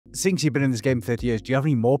Since you've been in this game 30 years, do you have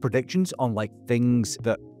any more predictions on like things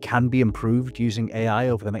that can be improved using AI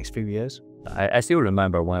over the next few years? I still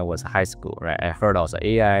remember when I was in high school, right? I heard also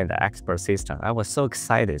AI, the expert system. I was so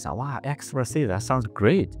excited. So, wow, expert system, that sounds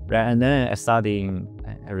great, right? And then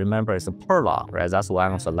I remember it's a Perl, right? That's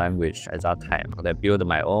one of the language at that time. I built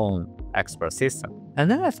my own expert system.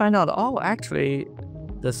 And then I find out, oh, actually,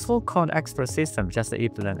 the so-called expert system just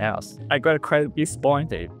everything else. I got quite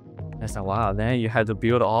disappointed. I said, wow, then you have to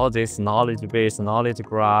build all this knowledge base, knowledge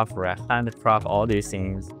graph, right? Handcraft, all these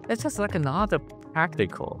things. It's just like another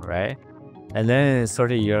practical, right? And then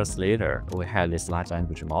 30 years later, we had this large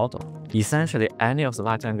language model. Essentially, any of the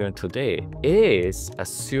large language today is a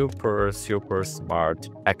super smart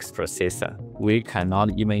expert system. We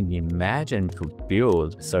cannot even imagine to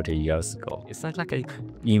build 30 years ago. It's like an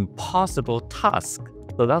impossible task.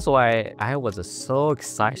 So that's why I was so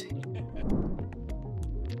excited